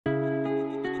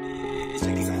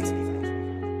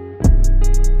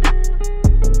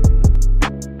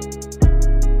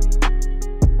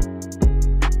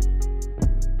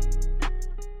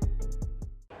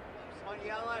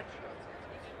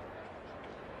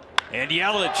And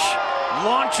Yelich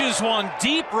launches one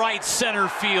deep right center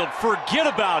field. Forget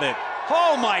about it.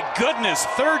 Oh my goodness,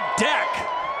 third deck.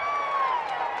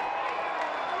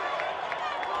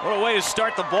 What a way to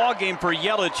start the ball game for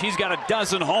Yelich. He's got a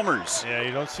dozen homers. Yeah,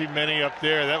 you don't see many up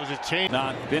there. That was a change.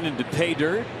 Not been into pay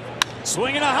dirt.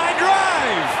 Swinging a high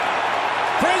drive.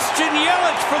 Christian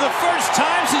Yelich for the first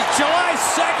time since July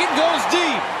 2nd goes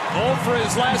deep. 0 for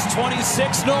his last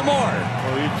 26, no more.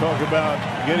 Well, you talk about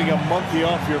getting a monkey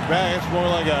off your back. It's more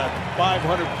like a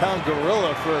 500-pound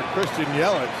gorilla for Christian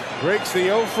Yelich. Breaks the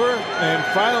 0-fer and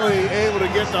finally able to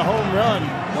get the home run.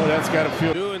 Oh, that's got to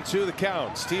feel. 2-2 the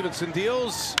count. Stevenson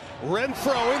deals.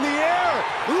 Renfroe in the air.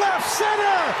 Left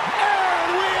center.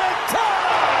 And we are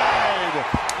tied.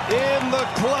 In the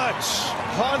clutch,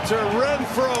 Hunter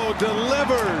Renfroe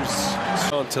delivers.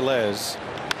 On Tellez.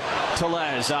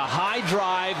 Tellez, a high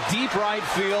drive, deep right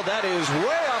field. That is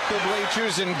way up the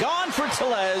bleachers and gone for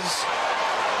Tellez.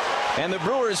 And the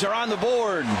Brewers are on the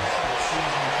board.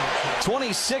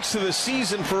 26th of the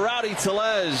season for Rowdy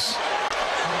Tellez.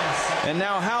 And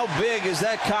now how big is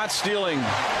that caught stealing?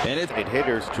 And it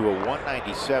hitters to a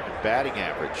 197 batting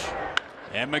average.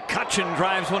 And McCutchen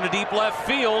drives one to deep left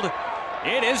field.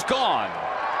 It is gone.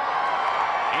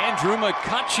 Andrew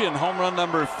McCutchen, home run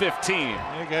number 15.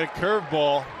 Yeah, got a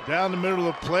curveball down the middle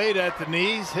of the plate at the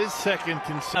knees. His second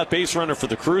base runner for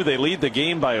the Crew. They lead the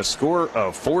game by a score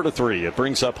of 4-3. It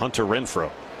brings up Hunter Renfroe.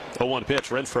 0-1 pitch.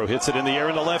 Renfroe hits it in the air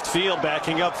into left field.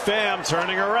 Backing up Pham,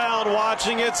 turning around,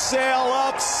 watching it sail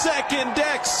up second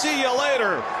deck. See you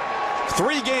later.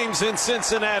 3 games in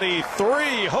Cincinnati,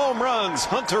 3 home runs,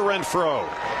 Hunter Renfroe.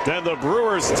 Then the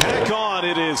Brewers tack on.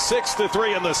 It is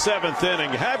 6-3 in the 7th inning.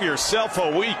 Have yourself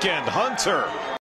a weekend, Hunter.